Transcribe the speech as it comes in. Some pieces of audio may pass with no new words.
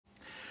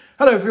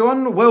Hello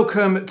everyone,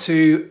 welcome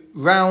to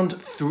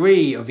round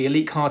 3 of the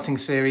Elite Karting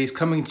Series,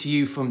 coming to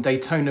you from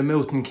Daytona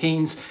Milton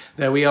Keynes.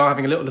 There we are,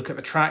 having a little look at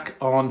the track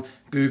on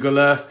Google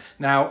Earth.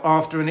 Now,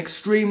 after an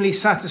extremely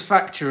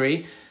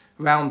satisfactory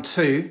round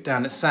 2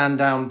 down at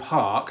Sandown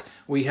Park,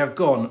 we have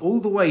gone all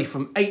the way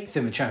from 8th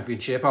in the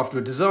championship after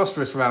a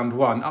disastrous round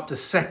 1 up to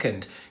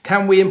 2nd.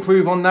 Can we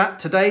improve on that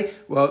today?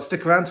 Well,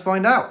 stick around to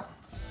find out.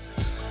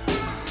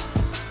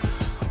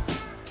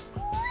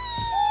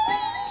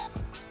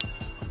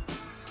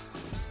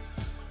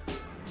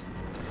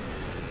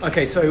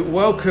 Okay, so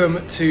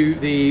welcome to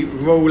the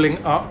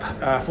rolling up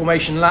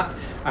formation lap.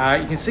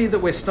 You can see that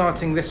we're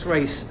starting this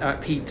race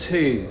at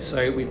P2.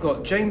 So we've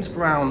got James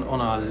Brown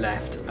on our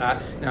left.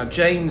 Now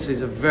James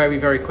is a very,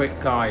 very quick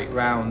guy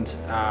round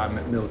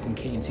Milton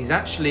Keynes. He's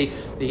actually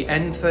the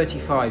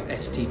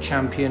N35 ST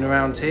champion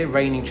around here,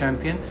 reigning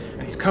champion,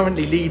 and he's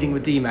currently leading the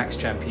DMAX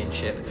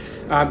championship.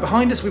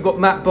 Behind us we've got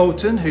Matt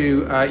Bolton,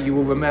 who you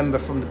will remember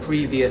from the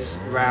previous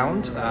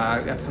round.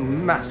 We had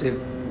some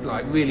massive,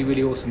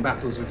 really awesome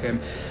battles with him,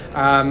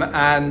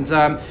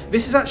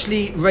 this is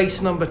actually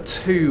race number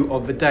 2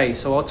 of the day,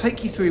 so I'll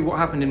take you through what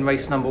happened in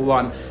race number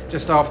 1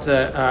 just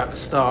after the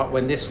start,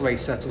 when this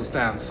race settles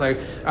down. So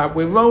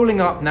we're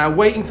rolling up now,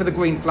 waiting for the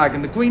green flag,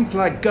 and the green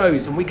flag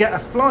goes and we get a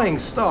flying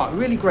start,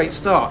 really great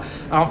start.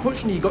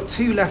 Unfortunately, you've got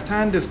 2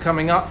 left-handers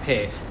coming up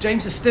here.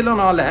 James is still on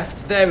our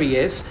left, there he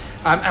is,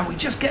 and we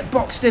just get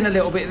boxed in a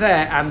little bit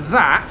there, and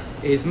that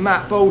is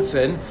Matt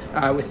Bolton.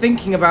 We're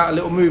thinking about a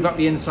little move up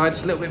the inside,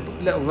 just a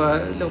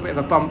little bit of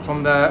a bump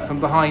from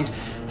behind,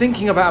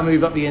 thinking about a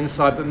move up the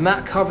inside, but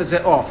Matt covers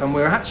it off, and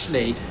we're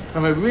actually,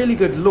 from a really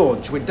good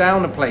launch, we're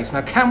down a place.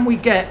 Now, can we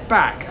get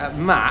back at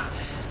Matt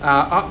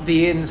up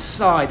the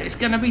inside? It's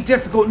going to be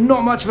difficult,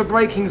 not much of a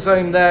braking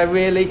zone there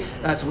really,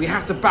 so we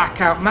have to back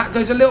out. Matt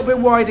goes a little bit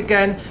wide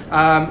again.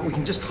 We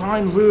can just try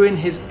and ruin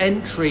his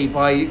entry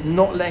by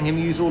not letting him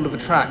use all of the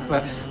track,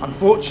 but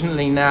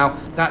unfortunately now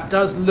that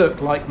does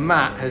look like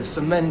Matt has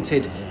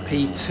cemented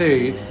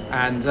P2,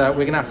 and we're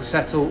going to have to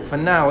settle, for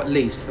now at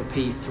least, for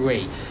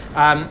P3.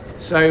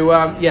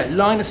 Yeah,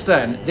 line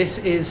astern,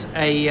 this is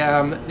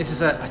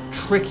a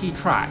tricky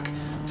track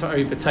to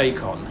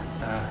overtake on.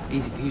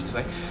 Easy for you to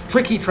say.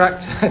 Tricky track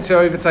to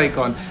overtake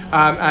on,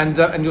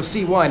 and you'll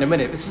see why in a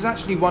minute. This is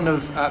actually one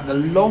of the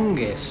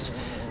longest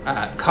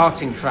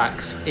karting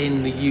tracks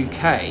in the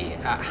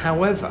UK.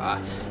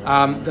 However,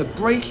 the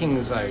braking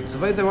zones,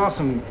 although there are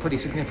some pretty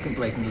significant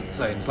braking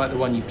zones like the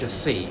one you've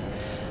just seen,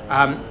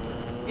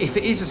 if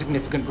it is a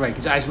significant break,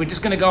 as we're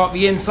just going to go up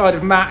the inside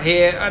of Matt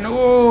here, and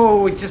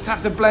we just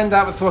have to blend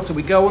out the throttle.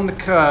 We go on the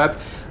curb,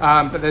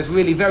 but there's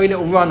really very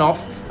little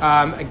runoff.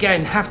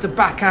 Again, have to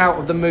back out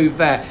of the move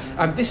there.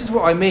 This is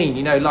what I mean,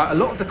 you know, like a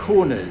lot of the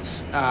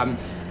corners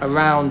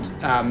around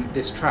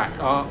this track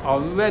are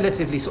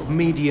relatively sort of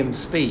medium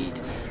speed.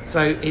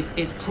 So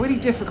it's pretty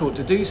difficult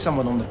to do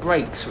someone on the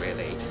brakes,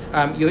 really.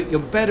 You're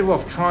better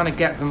off trying to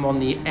get them on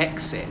the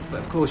exit,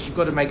 but of course you've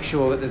got to make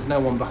sure that there's no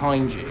one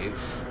behind you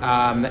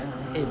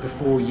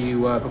before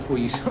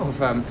you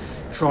sort of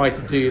try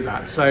to do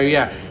that. So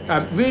yeah,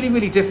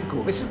 really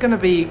difficult. This is going to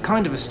be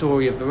kind of a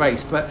story of the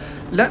race, but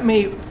let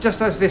me,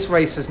 just as this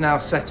race has now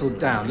settled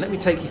down, let me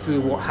take you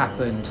through what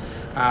happened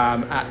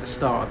at the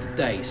start of the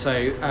day. So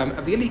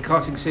at the Elite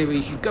Karting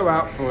Series, you go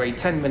out for a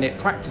 10-minute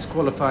practice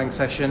qualifying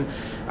session,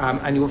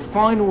 and your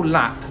final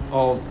lap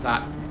of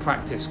that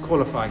practice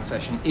qualifying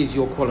session is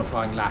your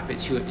qualifying lap.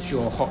 It's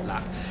your hot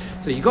lap.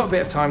 So you've got a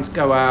bit of time to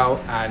go out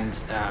and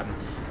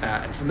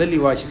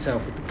familiarise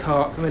yourself with the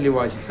kart,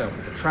 familiarise yourself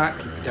with the track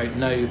if you don't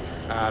know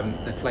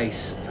the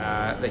place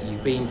that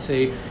you've been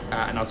to,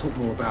 and I'll talk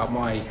more about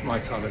my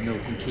time at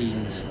Milton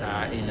Keynes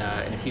in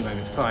a few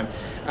moments' time.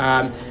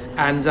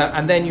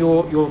 And then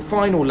your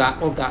final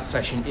lap of that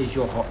session is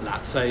your hot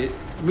lap. So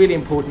really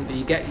important that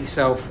you get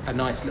yourself a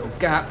nice little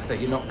gap, that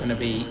you're not going to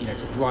be, you know,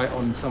 sort of right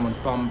on someone's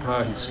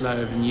bumper who's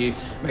slower than you.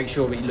 Make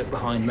sure that you look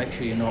behind, make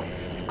sure you're not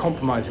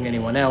compromising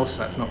anyone else.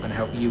 That's not going to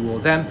help you or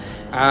them.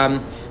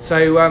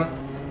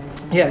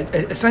 Yeah,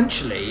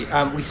 essentially,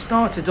 we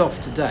started off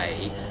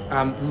today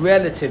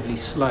relatively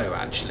slow,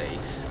 actually.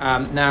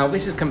 Now,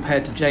 this is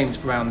compared to James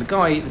Brown, the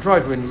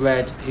driver in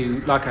red,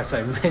 who, like I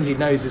say, really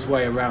knows his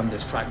way around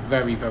this track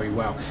very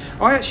well.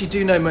 I actually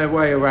do know my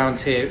way around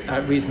here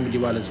reasonably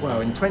well as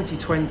well. In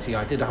 2020,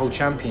 I did a whole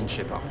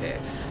championship up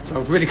here, so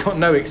I've really got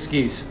no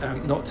excuse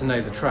not to know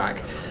the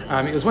track.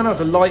 It was when I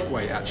was a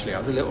lightweight, actually. I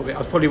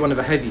was probably one of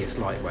the heaviest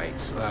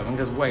lightweights. I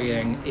was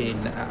weighing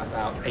in at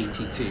about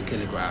 82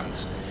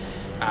 kilograms.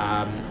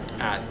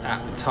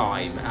 At the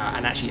time,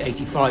 and actually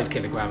 85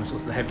 kilograms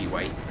was the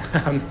heavyweight.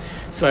 The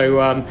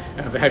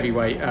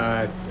heavyweight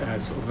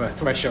sort of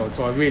threshold.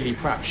 So I really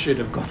perhaps should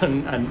have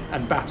gone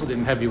and battled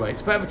in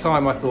heavyweights. But at the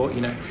time, I thought,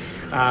 you know,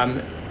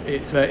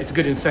 it's a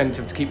good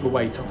incentive to keep the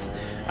weight off.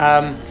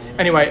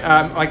 Anyway,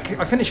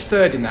 I finished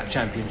third in that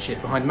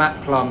championship behind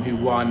Matt Plum, who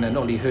won, and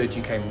Ollie Hood,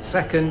 who came in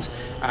second.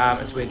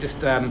 As we're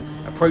just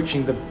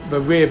approaching the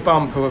rear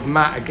bumper of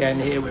Matt again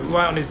here, we're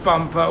right on his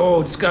bumper.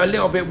 Oh, just go a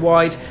little bit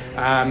wide,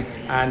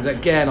 and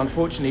again,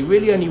 unfortunately,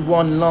 really only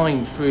one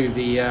line through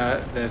the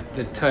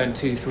turn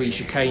 2-3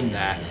 chicane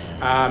there.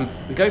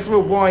 We go for a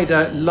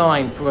wider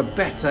line for a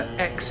better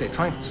exit,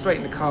 trying to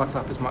straighten the kart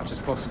up as much as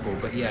possible.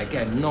 But yeah,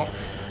 again, not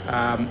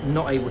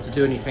able to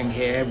do anything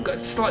here. We've got a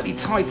slightly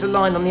tighter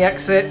line on the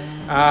exit,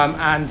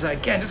 and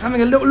again, just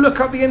having a little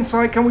look up the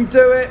inside. Can we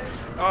do it?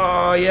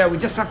 Oh yeah, we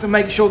just have to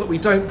make sure that we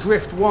don't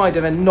drift wide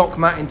and then knock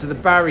Matt into the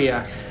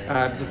barrier,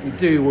 because if we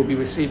do, we'll be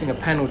receiving a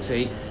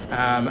penalty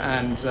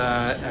and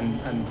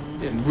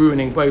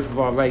ruining both of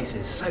our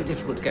races. So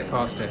difficult to get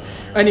past it.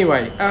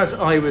 Anyway, as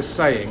I was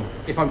saying,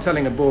 if I'm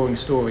telling a boring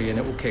story and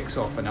it all kicks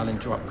off, and I'll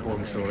interrupt the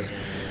boring story.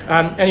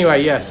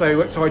 Anyway, yeah,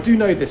 so I do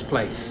know this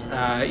place.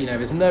 You know,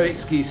 there's no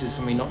excuses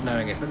for me not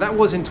knowing it, but that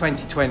was in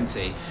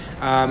 2020,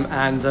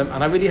 and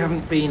I really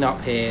haven't been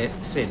up here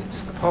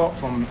since, apart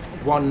from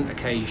one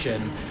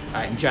occasion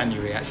in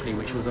January actually,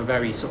 which was a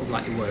very sort of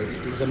like, well,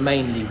 it was a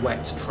mainly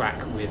wet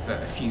track with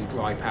a few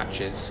dry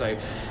patches. So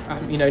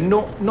you know,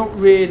 not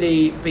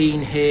really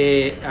been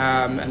here,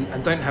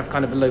 and don't have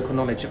kind of a local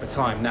knowledge at the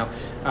time. Now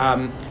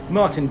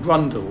Martin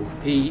Brundle,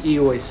 he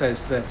always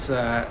says that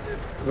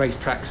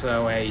racetracks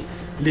are a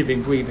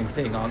living, breathing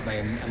thing, aren't they?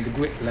 And the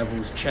grip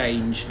levels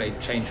change. They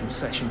change from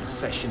session to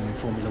session in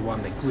Formula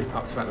One. They grip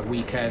up throughout the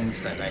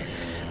weekend, don't they?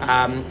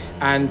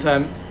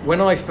 When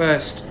I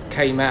first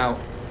came out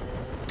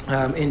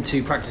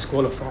into practice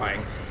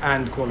qualifying,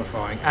 and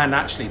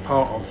actually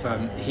part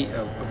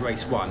of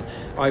race one,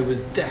 I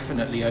was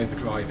definitely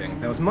overdriving.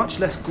 There was much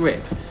less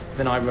grip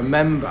than I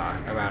remember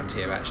around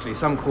here, actually.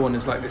 Some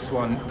corners like this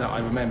one that I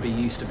remember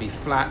used to be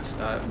flat,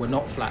 were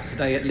not flat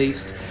today at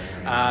least.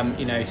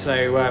 You know,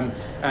 so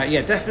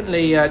yeah,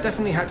 definitely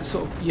had to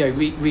sort of, you know,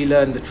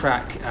 relearn the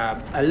track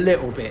a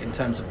little bit in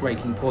terms of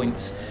braking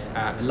points,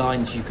 the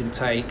lines you can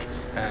take,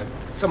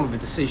 some of the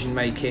decision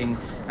making.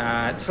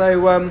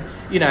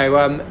 You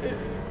know,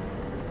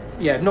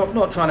 yeah,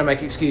 not trying to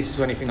make excuses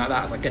or anything like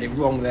that as I get it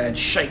wrong there and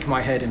shake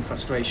my head in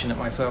frustration at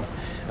myself.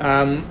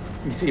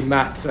 You see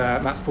Matt's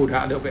pulled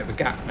out a little bit of a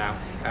gap now,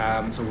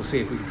 so we'll see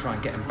if we can try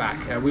and get him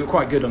back. We were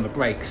quite good on the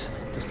brakes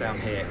just down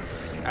here.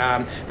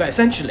 But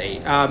essentially,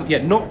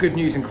 yeah, not good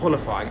news in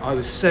qualifying. I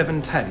was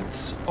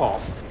 7/10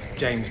 off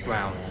James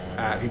Brown,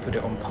 who put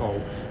it on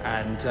pole,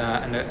 and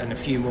a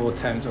few more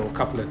tenths, or a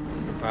couple of,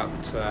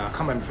 about, I can't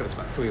remember if it was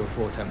about 3 or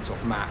 4 tenths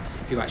off Matt,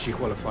 who actually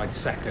qualified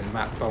second,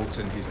 Matt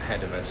Bolton, who's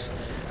ahead of us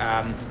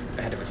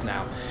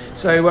now.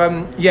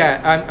 So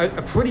yeah,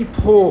 a pretty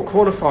poor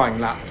qualifying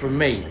lap from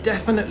me,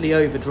 definitely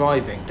over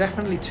driving,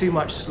 definitely too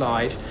much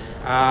slide.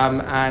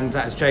 And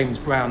as James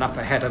Brown up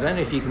ahead, I don't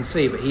know if you can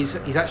see, but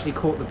he's actually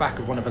caught the back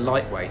of one of the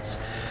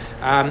lightweights.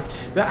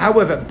 But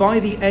however, by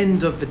the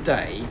end of the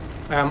day,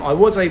 I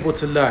was able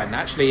to learn,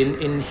 actually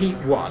in Heat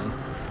 1,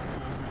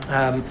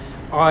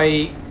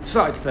 I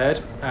started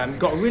third,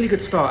 got a really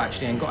good start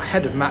actually, and got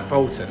ahead of Matt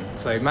Bolton.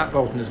 So Matt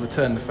Bolton has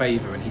returned the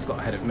favour and he's got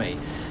ahead of me.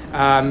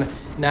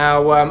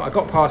 Now I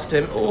got past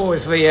him. Oh,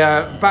 as the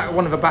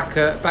one of the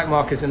back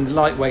markers in the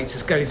lightweights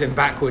just goes in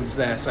backwards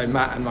there, so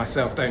Matt and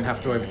myself don't have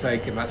to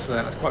overtake him.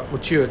 That's quite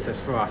fortuitous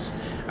for us.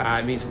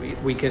 It means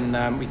we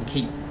can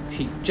keep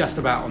just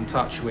about on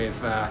touch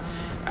with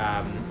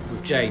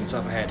James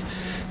up ahead.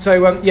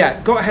 So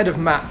yeah, got ahead of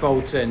Matt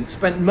Bolton,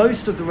 spent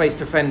most of the race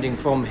defending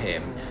from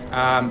him,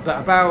 but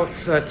about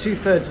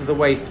 2/3 of the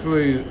way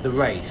through the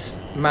race,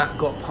 Matt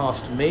got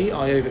past me.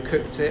 I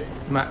overcooked it.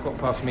 Matt got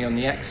past me on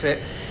the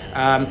exit,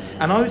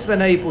 and I was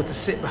then able to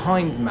sit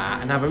behind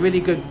Matt and have a really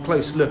good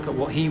close look at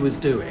what he was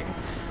doing.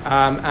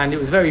 And it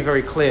was very,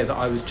 very clear that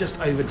I was just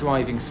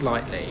overdriving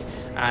slightly.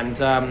 And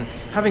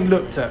having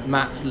looked at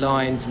Matt's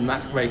lines and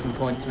Matt's braking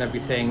points and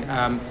everything,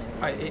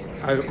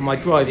 my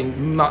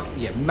driving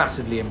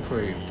massively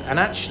improved. And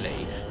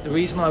actually, the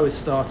reason I was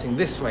starting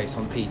this race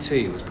on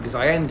P2 was because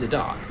I ended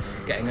up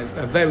getting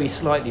a very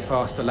slightly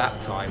faster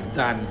lap time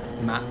than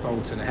Matt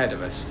Bolton ahead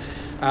of us.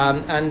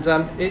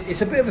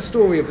 It's a bit of a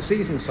story of the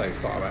season so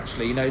far,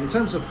 actually. You know, in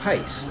terms of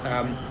pace,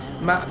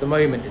 Matt at the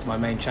moment is my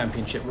main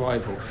championship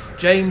rival.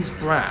 James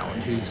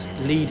Brown, who's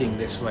leading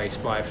this race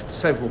by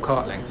several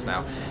kart lengths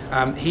now,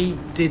 he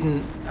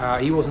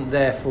wasn't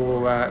there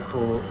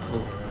for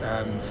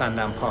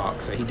Sandown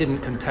Park, so he didn't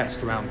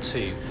contest round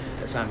 2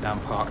 at Sandown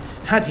Park.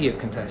 Had he have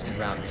contested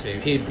round 2,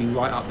 he'd be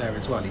right up there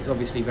as well. He's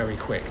obviously very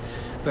quick.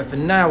 But for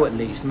now, at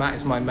least, Matt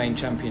is my main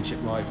championship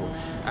rival,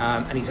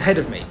 and he's ahead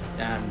of me.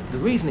 And the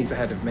reason he's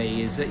ahead of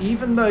me is that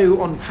even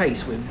though on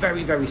pace we're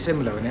very, very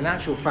similar, and in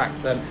actual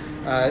fact,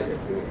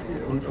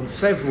 on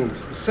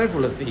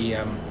several of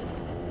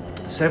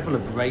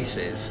the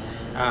races,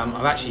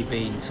 I've actually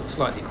been sort of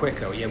slightly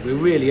quicker. Yeah, we're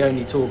really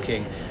only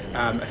talking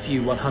a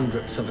few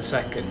 100ths of a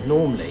second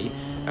normally,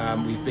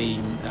 we've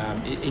been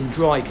in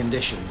dry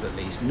conditions, at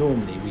least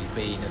normally we've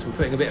been, as we're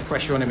putting a bit of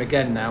pressure on him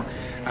again now,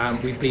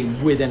 we've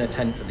been within a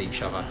tenth of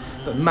each other.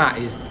 But Matt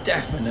is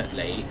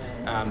definitely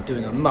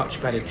doing a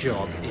much better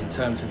job in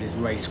terms of his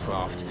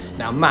racecraft.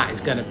 Now Matt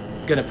is going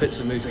to put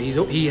some moves.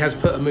 He has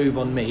put a move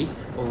on me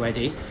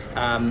already.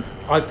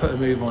 I've put a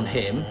move on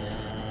him,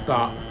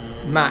 but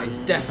Matt is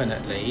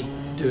definitely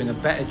doing a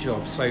better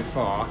job so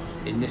far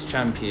in this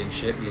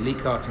championship, the Elite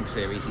Karting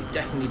Series. He's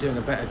definitely doing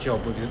a better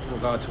job with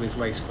regard to his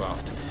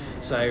racecraft.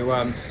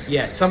 So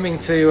yeah, something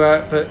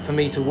to for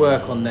me to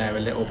work on there a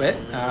little bit.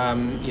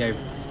 You know,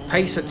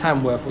 pace at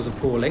Tamworth was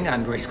appalling,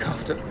 and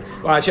racecraft.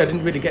 Well, actually, I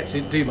didn't really get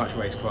to do much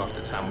racecraft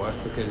at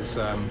Tamworth because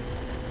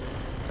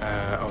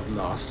I was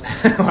last.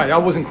 I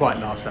wasn't quite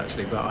last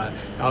actually, but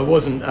I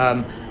wasn't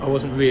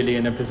really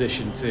in a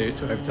position to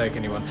overtake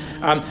anyone.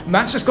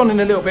 Matt's just gone in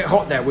a little bit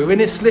hot there. We're in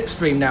his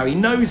slipstream now. He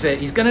knows it.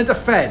 He's going to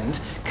defend.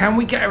 Can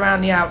we get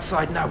around the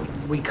outside? No,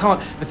 we can't.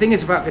 The thing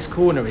is about this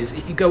corner is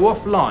if you go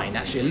offline,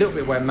 actually a little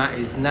bit where Matt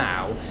is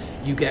now,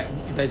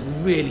 there's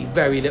really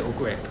very little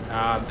grip.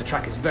 The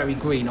track is very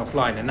green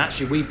offline, and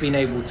actually we've been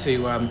able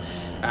to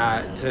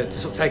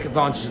sort of take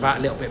advantage of that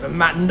a little bit. But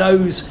Matt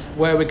knows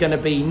where we're going to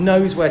be,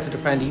 knows where to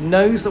defend. He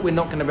knows that we're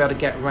not going to be able to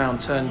get around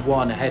turn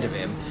one ahead of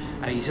him,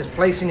 and he's just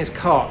placing his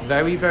kart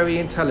very, very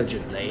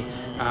intelligently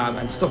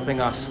and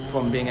stopping us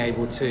from being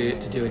able to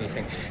do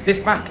anything. This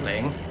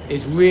battling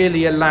is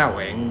really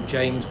allowing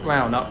James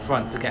Brown up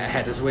front to get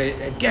ahead, as we're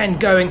again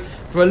going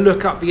for a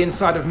look up the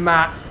inside of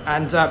Matt,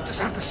 and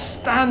just have to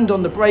stand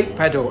on the brake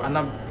pedal, and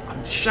I'm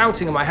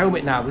shouting on my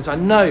helmet now because I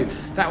know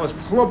that was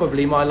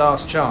probably my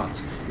last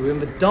chance. We're in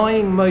the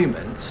dying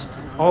moments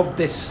of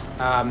this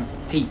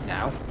heat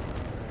now,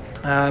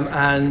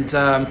 and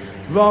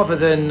rather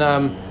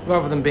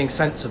than being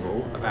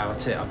sensible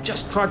about it, I've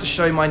just tried to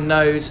show my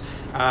nose.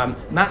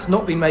 Matt's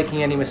not been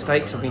making any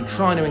mistakes. I've been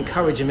trying to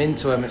encourage him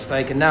into a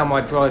mistake, and now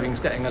my driving's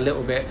getting a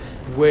little bit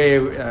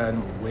weary.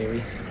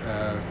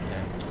 Yeah.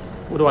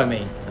 What do I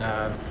mean?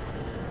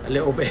 A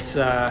little bit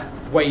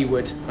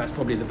wayward, that's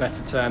probably the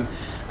better term.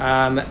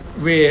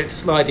 Rear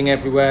sliding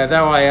everywhere.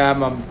 There I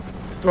am, I'm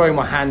throwing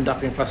my hand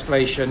up in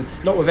frustration,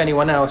 not with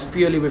anyone else,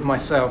 purely with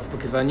myself,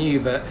 because I knew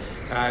that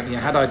you know,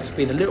 had I just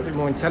been a little bit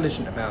more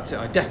intelligent about it,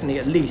 I definitely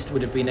at least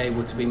would have been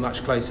able to be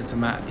much closer to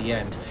Matt at the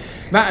end.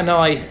 Matt and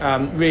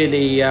I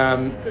really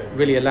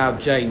allowed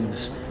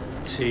James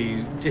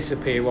to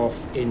disappear off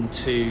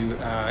into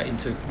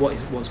what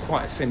was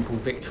quite a simple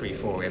victory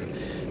for him.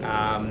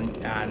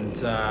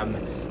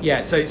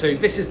 Yeah, so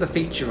this is the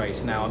feature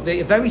race now.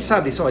 Very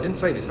sadly, sorry I didn't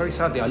say this, very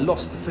sadly I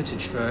lost the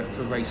footage for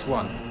race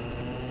one.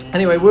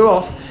 Anyway, we're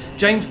off.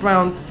 James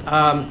Brown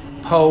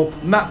pole,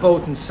 Matt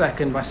Bolton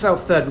second,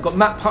 myself third. We've got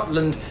Matt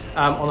Putland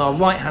on our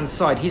right hand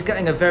side. He's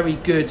getting a very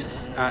good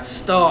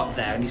start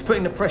there, and he's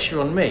putting the pressure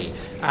on me,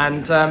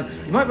 and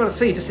you might be able to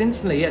see just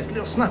instantly, yeah, it's a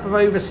little snap of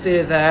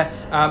oversteer there.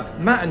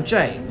 Matt and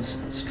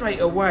James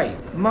straight away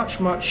much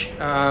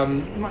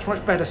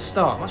better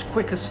start, much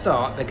quicker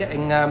start. They're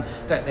getting they're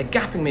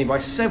gapping me by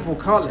several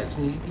kart lengths,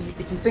 and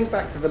if you think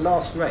back to the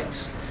last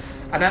race,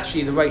 and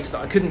actually the race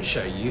that I couldn't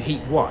show you,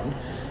 heat one,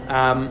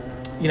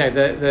 you know,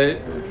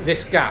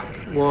 this gap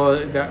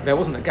was, there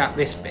wasn't a gap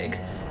this big,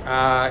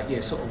 you know,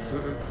 sort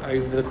of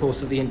over the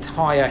course of the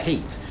entire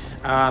heat.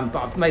 But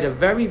I've made a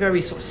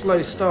very sort of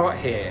slow start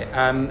here,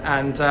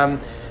 and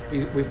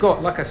we've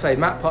got, like I say,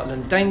 Matt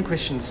Putland, Dane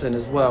Christensen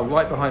as well,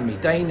 right behind me.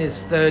 Dane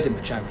is third in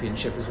the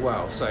championship as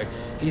well, so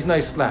he's no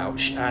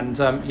slouch. And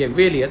yeah,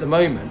 really at the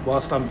moment,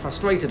 whilst I'm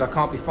frustrated I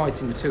can't be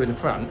fighting the two in the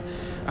front,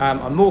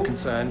 I'm more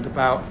concerned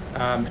about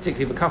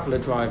particularly the couple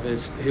of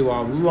drivers who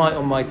are right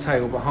on my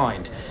tail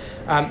behind.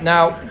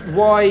 Now,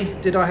 why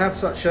did I have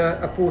such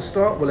a poor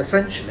start? Well,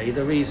 essentially,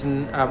 the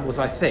reason was,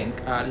 I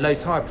think, low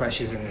tyre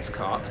pressures in this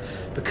kart,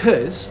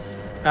 because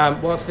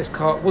whilst this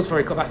kart was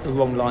very... That's the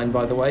wrong line,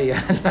 by the way, a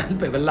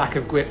bit of a lack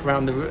of grip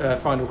around the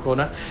final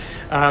corner.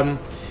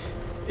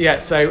 Yeah,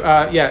 so,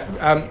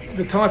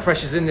 the tyre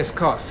pressures in this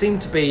kart seem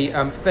to be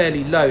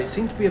fairly low. It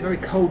seemed to be a very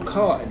cold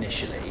kart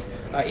initially.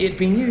 It had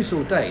been used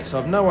all day, so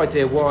I've no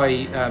idea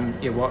why,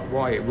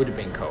 why it would have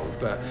been cold.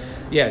 But,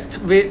 yeah,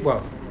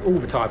 well... all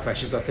the tyre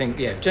pressures, I think,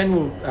 yeah,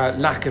 general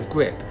lack of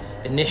grip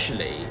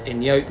initially in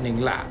the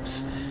opening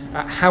laps.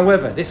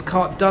 However, this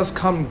kart does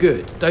come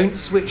good. Don't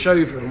switch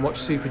over and watch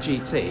Super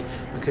GT,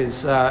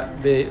 because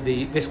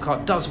this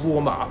kart does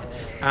warm up,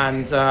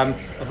 and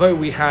although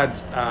we had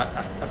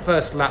a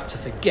first lap to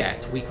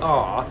forget, we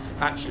are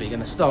actually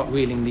going to start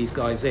reeling these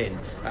guys in,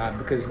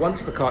 because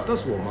once the kart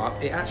does warm up,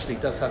 it actually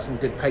does have some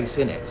good pace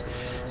in it.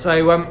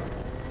 So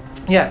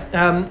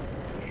yeah,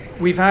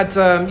 we've had,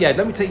 yeah,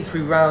 let me take you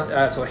through round,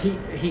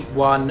 heat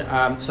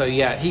one. So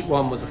yeah, heat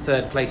one was a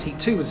third place, heat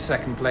two was a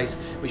second place,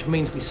 which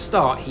means we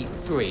start heat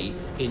three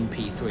in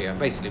P3. I've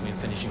basically been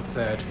finishing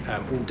third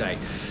all day.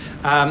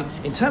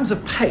 In terms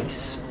of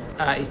pace,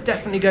 it's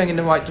definitely going in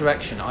the right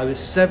direction. I was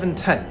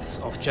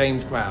 7/10 off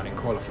James Brown in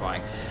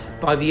qualifying.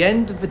 By the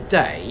end of the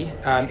day,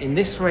 in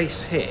this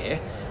race here,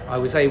 I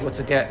was able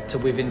to get to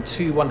within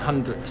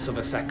 2/100ths of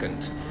a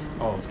second,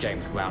 of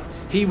James Brown.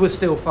 He was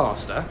still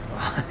faster.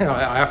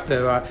 I have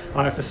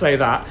to say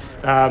that.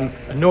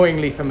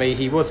 Annoyingly for me,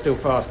 he was still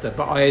faster,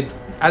 but I had,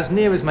 as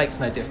near as makes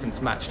no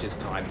difference, matched his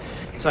time.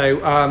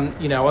 So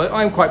you know,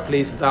 I'm quite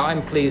pleased with that.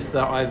 I'm pleased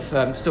that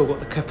I've still got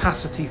the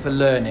capacity for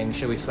learning,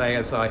 shall we say,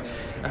 as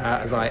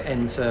I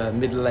enter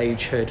middle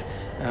agehood,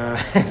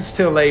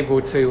 still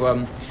able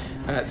to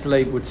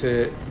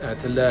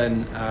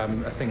learn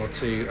a thing or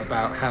two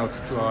about how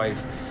to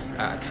drive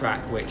a track,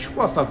 which,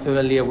 whilst I'm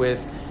familiar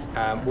with,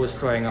 was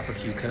throwing up a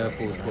few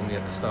curveballs for me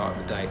at the start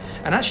of the day.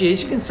 And actually,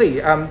 as you can see,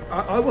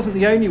 I wasn't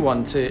the only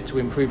one to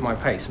improve my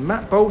pace.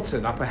 Matt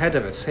Bolton up ahead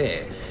of us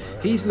here,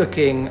 he's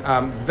looking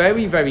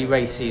very, very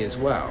racy as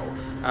well.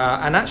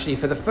 And actually,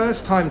 for the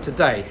first time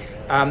today,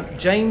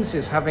 James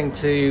is having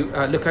to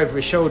look over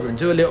his shoulder and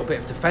do a little bit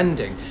of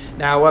defending.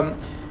 Now,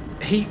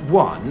 Heat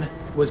 1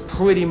 was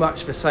pretty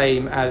much the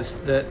same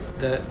as the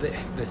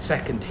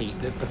second heat,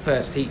 the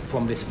first heat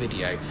from this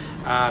video.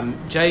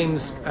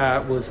 James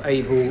was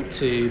able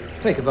to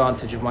take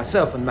advantage of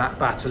myself and Matt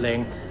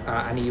battling,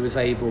 and he was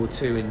able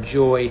to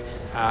enjoy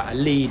a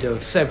lead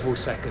of several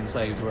seconds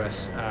over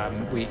us.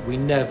 We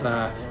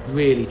never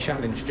really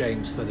challenged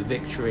James for the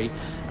victory,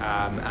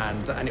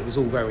 and it was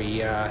all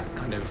very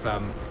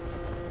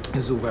it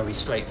was all very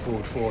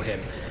straightforward for him.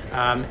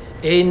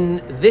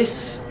 In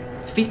this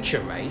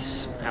feature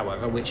race,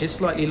 however, which is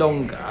slightly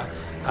longer,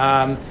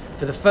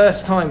 for the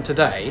first time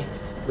today,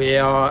 we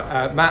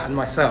are Matt and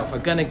myself are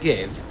going to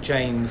give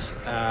James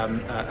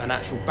an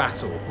actual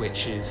battle,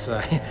 which is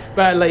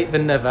better late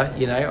than never,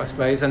 you know, I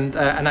suppose. And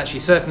actually,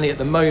 certainly at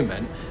the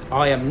moment,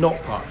 I am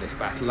not part of this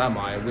battle, am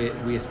I?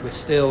 We're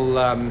still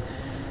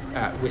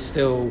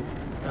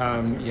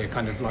you know,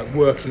 kind of like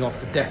working off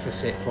the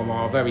deficit from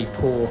our very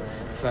poor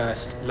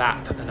first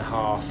lap and a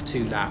half,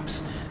 2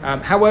 laps.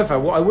 However,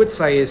 what I would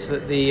say is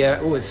that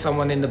there's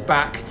someone in the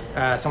back,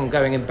 someone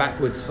going in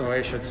backwards, sorry,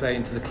 I should say,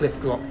 into the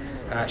cliff drop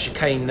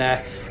chicane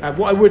there.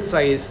 What I would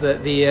say is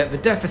that the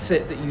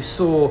deficit that you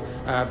saw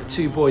the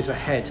 2 boys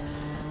ahead,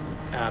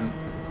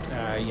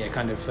 yeah,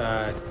 kind of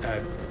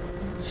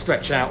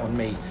stretch out on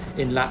me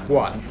in lap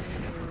 1,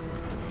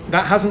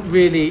 that hasn't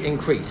really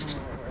increased.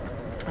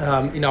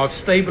 You know, I've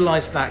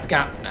stabilised that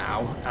gap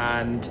now,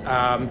 and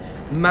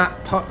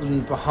Matt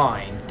Putland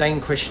behind,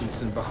 Dane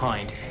Christensen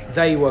behind,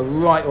 they were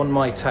right on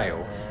my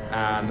tail,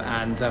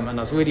 and I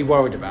was really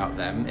worried about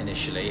them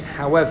initially.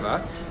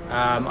 However,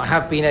 I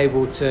have been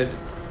able to,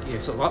 you know,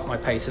 sort of up my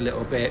pace a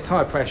little bit.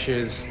 Tyre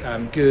pressure's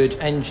good,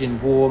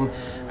 engine warm,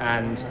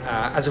 and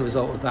as a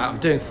result of that, I'm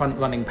doing front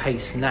running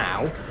pace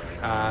now.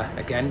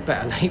 Again,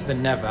 better late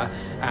than never.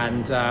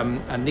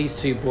 And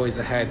these 2 boys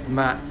ahead,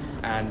 Matt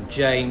and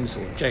James,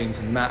 or James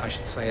and Matt, I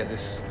should say, at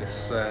this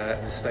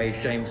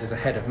stage. James is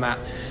ahead of Matt.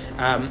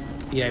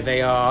 You know,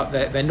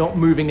 they're not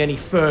moving any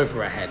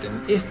further ahead,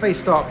 and if they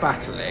start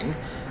battling,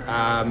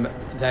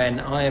 then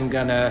I am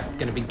gonna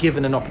be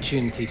given an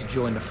opportunity to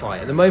join the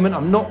fight. At the moment,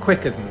 I'm not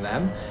quicker than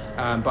them,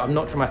 but I'm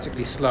not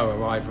dramatically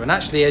slower either. And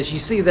actually, as you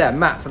see there,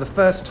 Matt, for the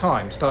first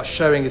time, starts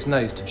showing his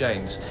nose to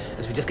James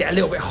as we just get a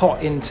little bit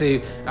hot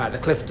into the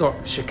cliff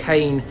top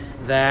chicane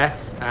there,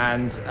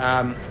 and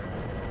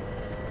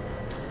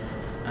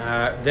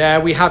there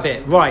we have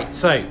it. Right,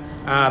 so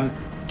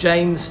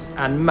James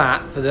and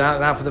Matt,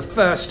 now for the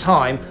first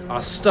time,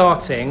 are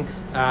starting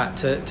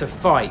to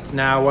fight.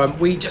 Now,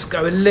 we just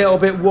go a little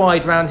bit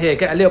wide round here,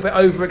 get a little bit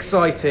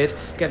overexcited,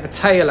 get the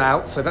tail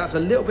out, so that's a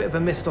little bit of a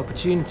missed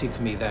opportunity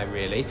for me there,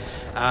 really.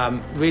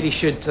 Really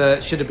should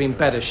have been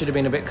better, should have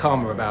been a bit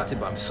calmer about it,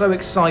 but I'm so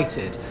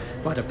excited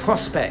by the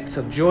prospect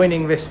of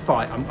joining this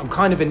fight. I'm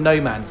kind of in no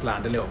man's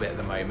land a little bit at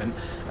the moment.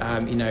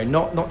 You know,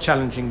 not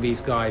challenging these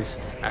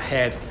guys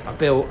ahead. I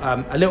built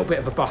a little bit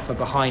of a buffer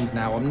behind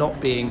now. I'm not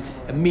being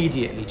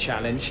immediately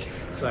challenged,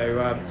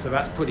 so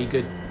that's pretty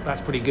good. That's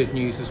pretty good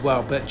news as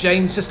well. But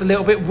James just a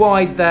little bit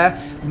wide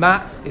there.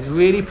 Matt is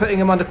really putting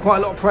him under quite a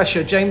lot of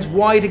pressure. James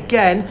wide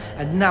again,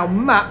 and now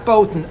Matt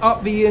Bolton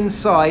up the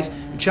inside.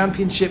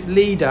 Championship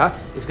leader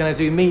is going to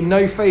do me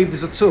no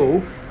favours at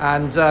all,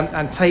 and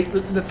take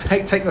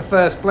the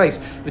first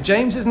place. But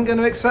James isn't going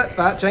to accept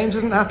that. James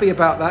isn't happy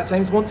about that.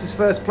 James wants his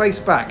first place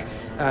back.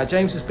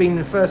 James has been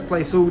in first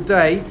place all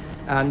day,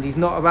 and he's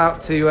not about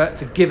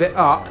to give it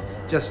up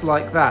just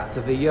like that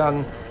to the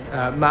young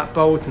Matt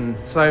Bolton.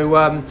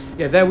 So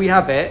yeah, there we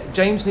have it.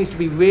 James needs to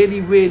be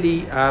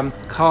really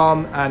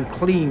calm and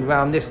clean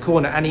around this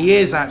corner, and he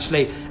is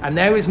actually. And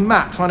there is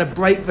Matt trying to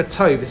break the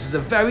toe. This is a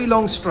very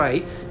long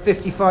straight,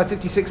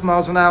 55-56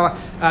 miles an hour.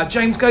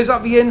 James goes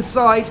up the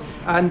inside,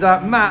 and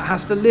Matt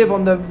has to live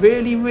on the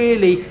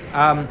really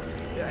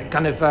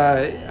kind of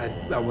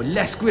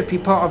less grippy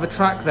part of the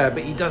track there,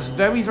 but he does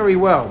very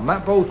well.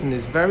 Matt Bolton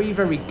is very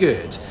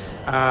good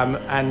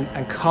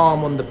and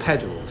calm on the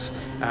pedals.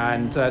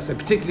 And so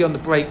particularly on the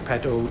brake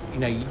pedal, you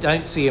know, you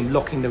don't see him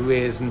locking the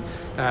rears and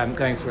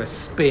going for a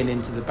spin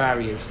into the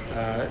barriers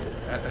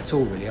at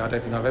all, really. I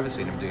don't think I've ever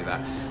seen him do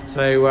that.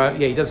 So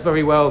yeah, he does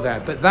very well there.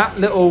 But that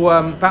little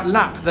that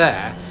lap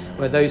there,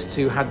 where those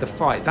two had the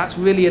fight, that's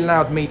really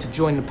allowed me to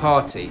join the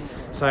party.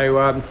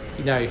 So,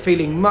 you know,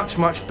 feeling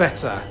much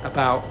better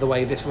about the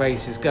way this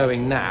race is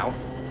going now.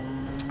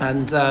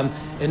 And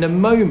in a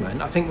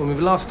moment, I think when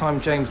the last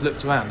time James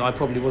looked around, I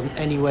probably wasn't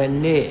anywhere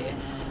near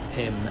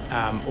him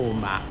or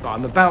Matt, but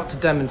I'm about to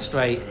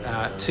demonstrate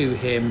to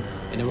him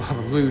in a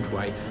rather rude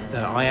way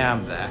that I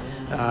am there.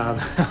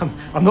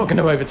 I'm not going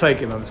to overtake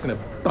him, I'm just going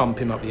to bump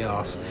him up the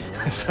arse.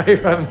 So,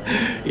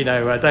 you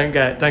know, don't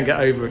get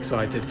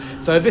overexcited.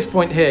 So at this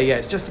point here, yeah,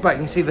 it's just about, you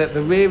can see that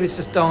the rear is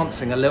just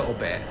dancing a little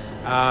bit.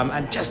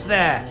 And just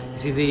there, you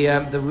see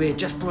the rear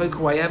just broke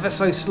away ever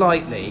so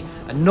slightly,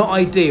 and not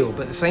ideal,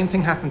 but the same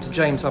thing happened to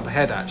James up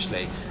ahead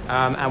actually.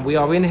 And we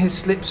are in his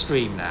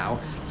slipstream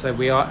now, so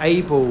we are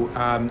able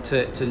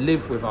to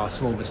live with our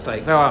small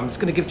mistake. Oh, I'm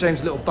just going to give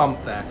James a little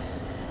bump there.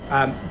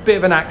 Bit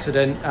of an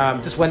accident,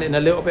 just went in a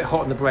little bit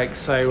hot on the brakes,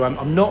 so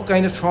I'm not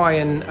going to try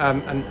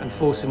and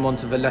force him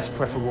onto the less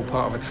preferable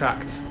part of a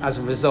track as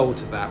a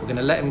result of that. We're going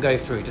to let him go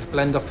through, just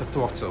blend off the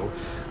throttle.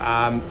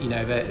 You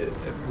know,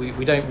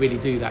 we don't really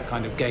do that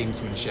kind of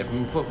gamesmanship. I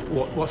mean,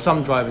 what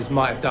some drivers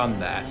might have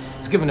done there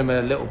is given him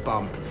a little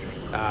bump,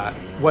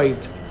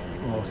 waved,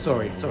 oh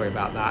sorry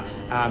about that,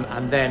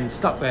 and then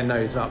stuck their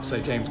nose up so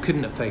James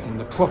couldn't have taken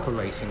the proper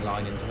racing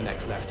line into the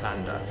next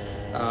left-hander.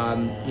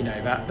 You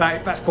know,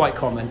 that's quite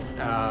common,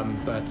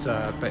 but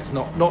it's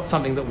not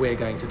something that we're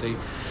going to do.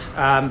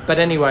 But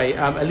anyway,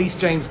 at least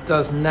James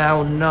does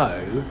now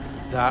know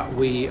that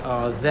we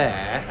are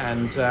there,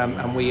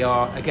 and we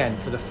are, again,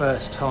 for the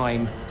first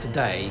time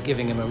today,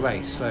 giving him a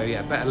race. So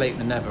yeah, better late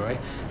than never, eh?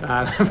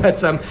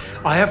 But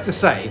I have to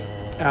say,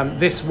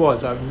 this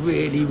was a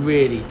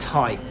really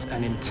tight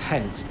and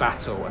intense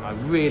battle, and I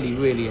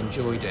really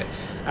enjoyed it.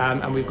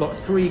 And we've got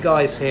three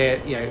guys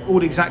here, you know,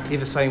 all exactly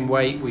the same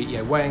weight. You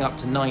know, weighing up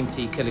to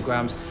 90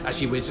 kilograms.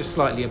 Actually, we're just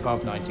slightly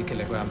above 90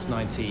 kilograms,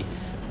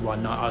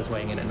 91. I was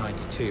weighing in at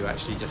 92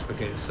 actually, just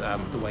because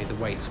the way the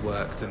weights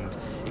worked. And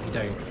if you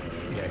don't,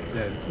 you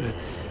know,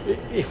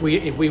 if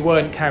we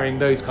weren't carrying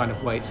those kind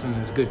of weights, then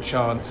there's a good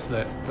chance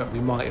that we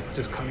might have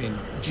just come in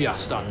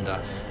just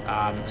under.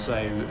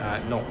 So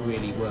not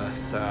really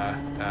worth you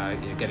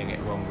know, getting it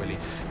wrong really.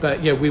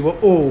 But yeah, we were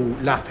all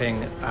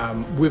lapping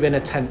within a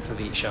tenth of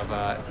each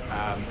other.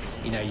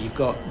 You know, you've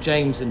got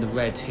James in the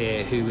red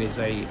here, who is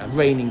a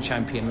reigning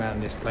champion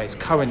around this place,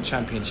 current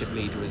championship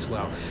leader as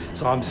well.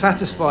 So I'm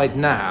satisfied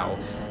now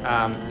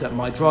that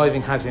my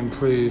driving has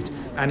improved,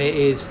 and it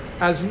is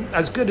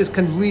as good as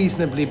can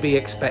reasonably be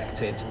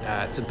expected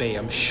to be.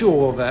 I'm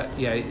sure that,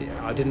 you know,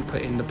 I didn't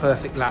put in the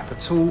perfect lap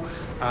at all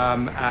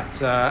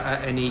at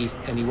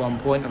any one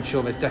point. I'm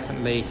sure there's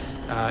definitely,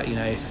 you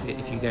know,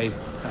 if you gave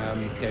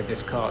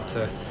this kart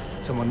to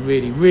someone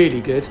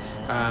really good,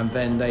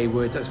 then they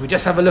would, as we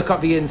just have a look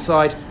up the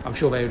inside, I'm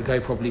sure they would go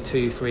probably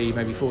 2, 3,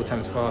 maybe 4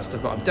 times faster.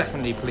 But I'm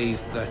definitely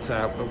pleased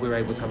that we were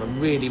able to have a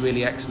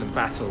really excellent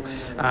battle.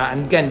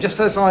 And again, just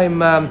as I'm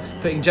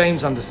putting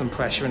James under some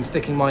pressure and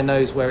sticking my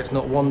nose where it's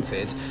not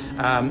wanted,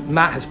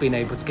 Matt has been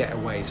able to get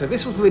away. So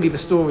this was really the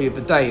story of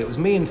the day. It was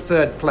me in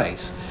third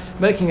place,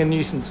 making a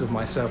nuisance of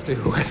myself to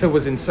whoever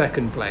was in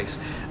second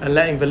place and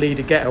letting the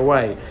leader get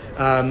away.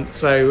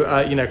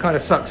 So you know, kind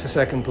of sucks for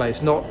second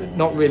place.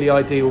 Not really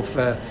ideal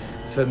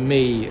for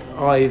me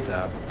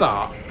either.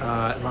 But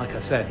like I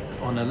said,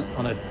 on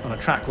a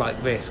track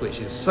like this,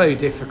 which is so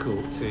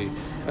difficult to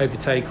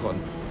overtake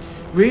on,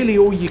 really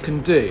all you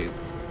can do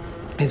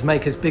is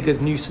make as big a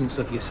nuisance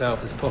of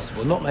yourself as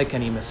possible, not make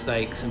any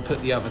mistakes, and put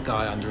the other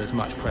guy under as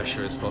much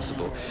pressure as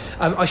possible.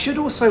 I should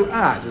also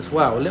add as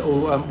well, a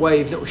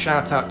little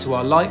shout out to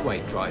our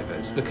lightweight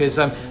drivers, because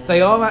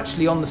they are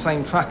actually on the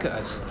same track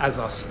as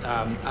us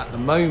at the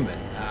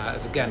moment.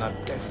 As again, I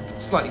go for a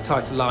slightly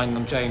tighter line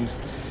on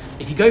James.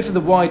 If you go for the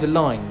wider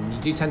line,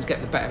 you do tend to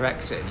get the better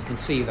exit, and you can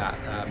see that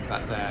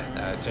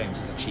there.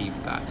 James has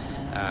achieved that.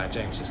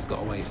 James just got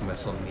away from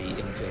us on the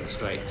infield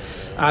straight.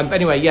 But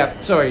anyway, yeah,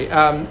 sorry.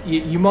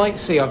 You might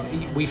see,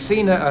 we've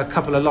seen a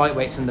couple of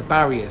lightweights in the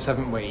barriers,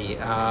 haven't we?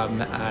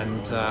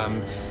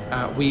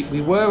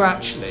 We were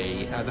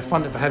actually, the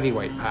front of the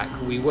heavyweight pack,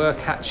 we were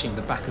catching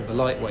the back of the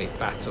lightweight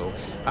battle.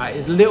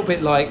 It's a little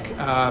bit like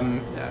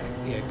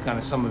you know, kind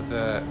of some of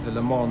the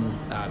Le Mans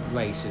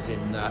races,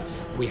 in that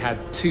we had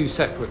 2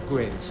 separate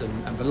grids,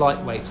 and the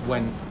lightweights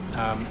went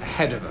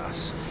ahead of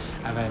us.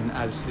 And then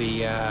as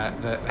the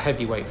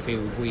heavyweight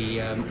field, we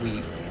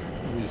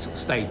sort of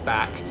stayed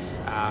back.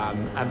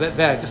 And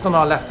there, just on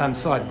our left-hand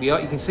side, you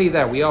can see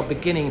there, we are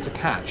beginning to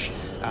catch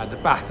the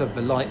back of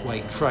the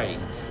lightweight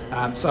train.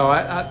 So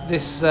at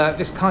this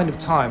kind of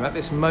time, at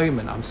this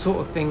moment, I'm sort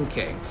of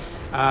thinking,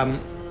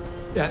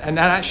 and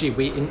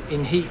actually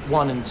in heat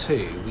 1 and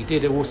 2, we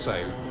did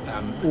also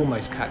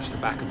almost catch the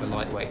back of the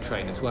lightweight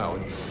train as well.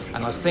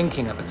 And I was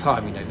thinking at the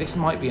time, you know, this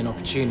might be an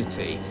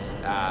opportunity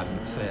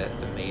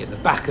for me at the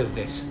back of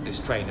this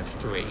train of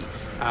 3.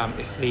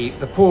 If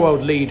the poor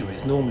old leader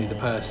is normally the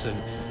person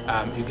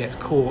who gets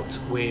caught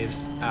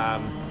with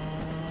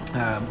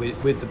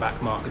the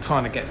back marker,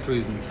 trying to get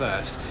through them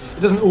first.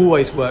 It doesn't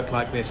always work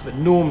like this, but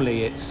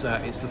normally it's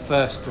the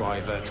first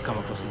driver to come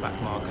across the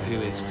back marker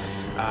who is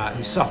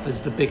who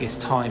suffers the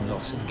biggest time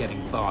loss in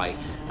getting by.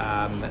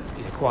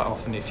 Quite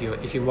often, if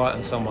you're right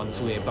on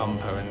someone's rear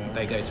bumper and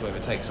they go to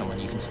overtake someone,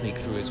 you can sneak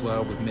through as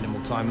well with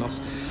minimal time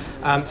loss.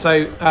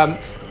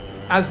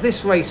 As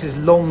this race is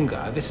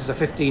longer, this is a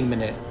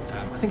 15-minute.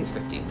 I think it's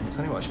 15 minutes.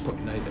 Anyway, I should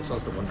probably know this. I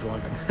was the one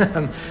driving.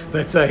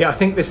 Yeah, I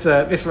think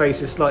this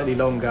race is slightly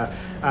longer.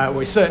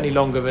 Well, it's certainly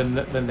longer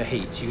than the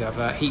heats. You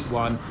have Heat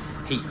 1,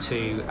 Heat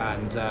 2,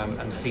 and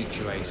the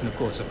feature race, and of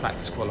course a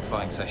practice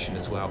qualifying session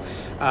as well.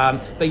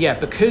 But yeah,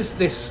 because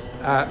this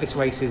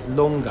race is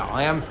longer,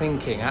 I am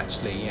thinking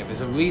actually,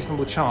 there's a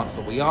reasonable chance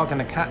that we are going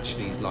to catch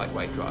these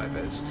lightweight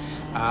drivers,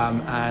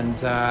 and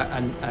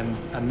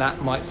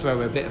that might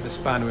throw a bit of a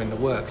spanner in the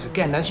works.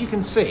 Again, as you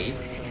can see,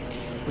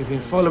 we've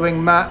been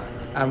following Matt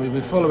and we've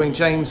been following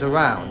James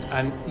around,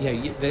 and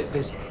we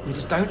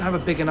just don't have a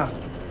big enough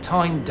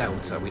time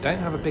delta. We don't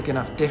have a big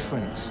enough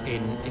difference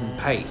in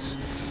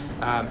pace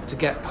to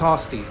get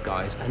past these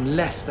guys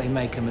unless they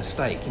make a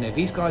mistake.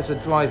 These guys are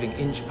driving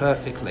inch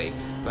perfectly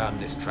around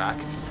this track.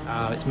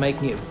 It's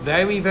making it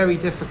very, very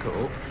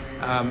difficult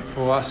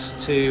for us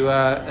to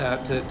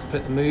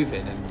put the move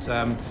in.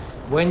 And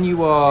when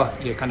you're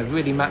kind of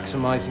really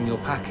maximising your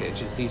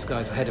package, as these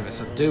guys ahead of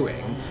us are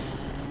doing,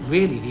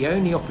 really the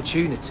only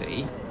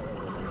opportunity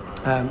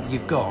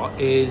you've got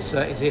is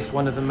if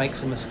one of them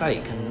makes a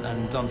mistake,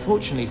 and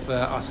unfortunately for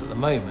us at the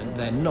moment,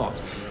 they're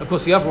not. Of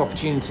course, the other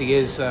opportunity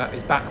is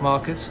back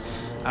markers,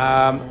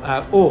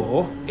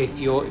 or if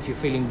you're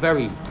feeling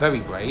very, very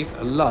brave,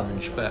 a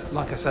lunge. But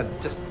like I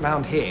said, just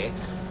around here,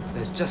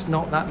 there's just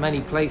not that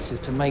many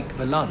places to make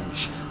the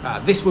lunge.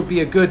 This would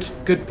be a good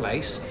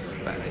place,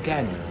 but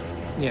again,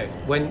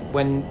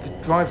 when the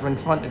driver in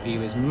front of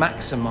you is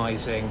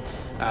maximising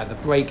the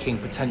braking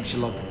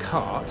potential of the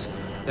kart,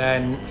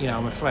 then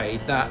I'm afraid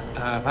that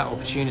that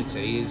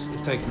opportunity is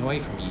taken away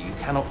from you. You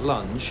cannot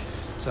lunge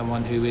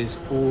someone who is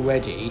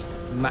already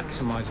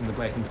maximising the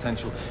braking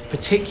potential,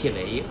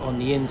 particularly on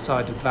the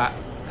inside of that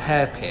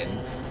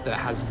hairpin that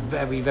has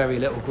very, very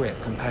little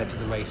grip compared to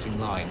the racing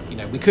line.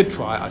 We could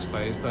try it, I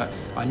suppose, but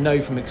I know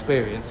from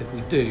experience if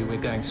we do, we're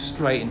going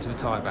straight into the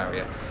tyre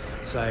barrier.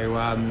 So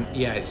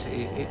yeah, it's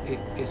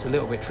a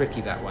little bit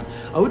tricky, that one.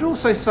 I would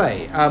also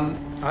say,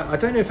 I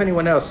don't know if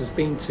anyone else has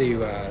been to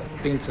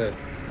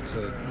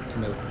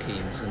Milton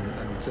Keynes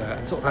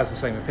and sort of has the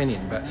same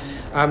opinion, but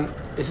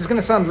this is going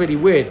to sound really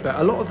weird, but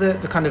a lot of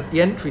the kind of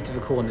the entry to the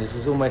corners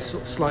is almost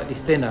sort of slightly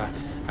thinner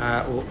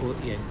or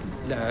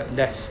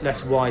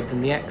less wide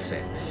than the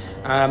exit.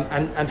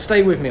 And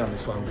stay with me on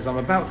this one, because I'm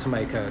about to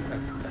make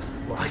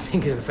what I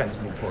think is a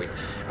sensible point.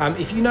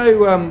 If you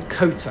know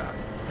COTA,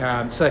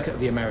 Circuit of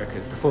the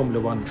Americas, the Formula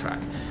One track,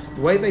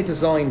 the way they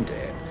designed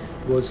it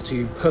was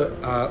to put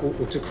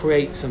or to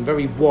create some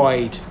very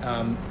wide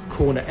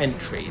corner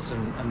entries,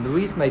 and the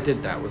reason they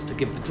did that was to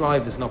give the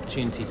drivers an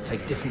opportunity to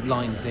take different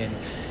lines in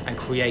and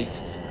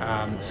create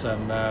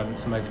some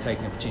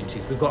overtaking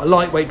opportunities. We've got a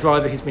lightweight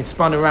driver who's been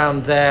spun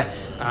around there,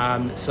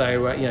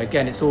 so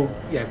again, it's all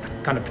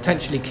kind of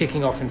potentially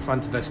kicking off in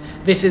front of us.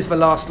 This is the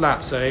last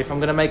lap, so if I'm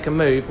going to make a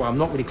move, well, I'm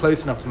not really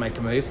close enough to make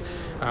a move,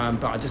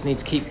 but I just need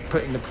to keep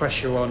putting the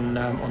pressure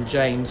on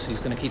James, who's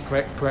going to keep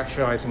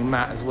pressurising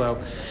Matt as well.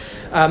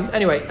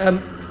 Anyway,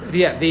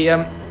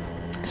 the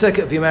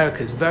Circuit of the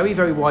Americas, very,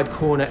 very wide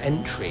corner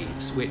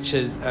entries, which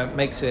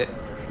makes it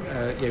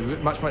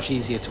much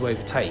easier to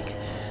overtake.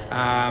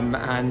 And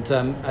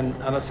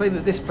I'd say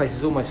that this place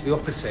is almost the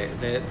opposite.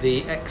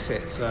 The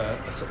exits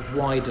are sort of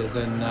wider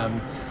than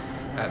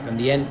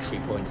the entry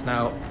points.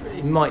 Now,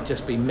 it might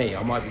just be me.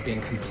 I might be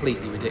being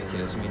completely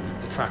ridiculous. I mean,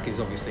 the track is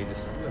obviously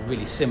a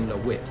really similar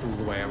width all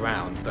the way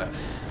around, but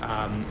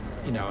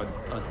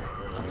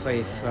I'd say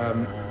if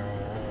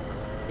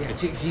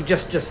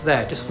just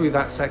there, just through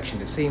that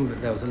section, it seemed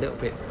that there was a little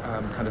bit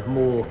kind of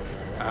more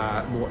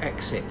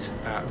exit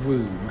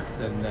room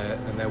than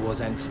there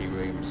was entry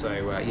room. So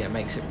yeah, it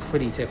makes it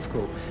pretty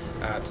difficult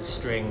to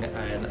string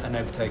an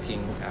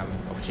overtaking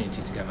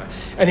opportunity together.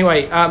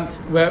 Anyway,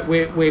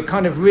 we're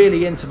kind of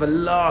really into the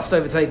last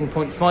overtaking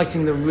point,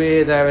 fighting the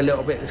rear there a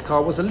little bit. This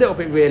car was a little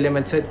bit rear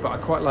limited, but I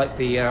quite like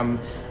the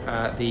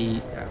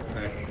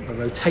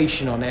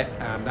rotation on it.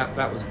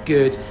 That was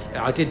good.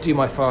 I did do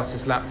my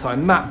fastest lap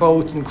time. Matt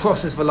Bolton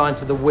crosses the line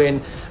for the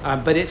win,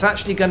 but it's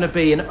actually going to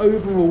be an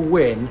overall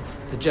win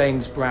for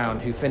James Brown,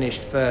 who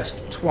finished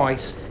first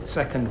twice,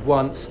 second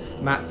once.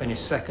 Matt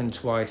finished second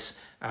twice,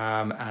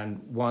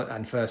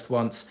 and first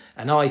once,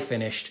 and I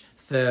finished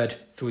third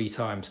 3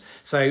 times.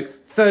 So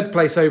third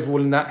place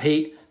overall in that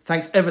heat.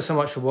 Thanks ever so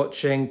much for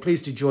watching.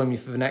 Please do join me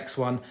for the next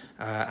one,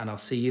 and I'll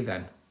see you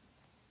then.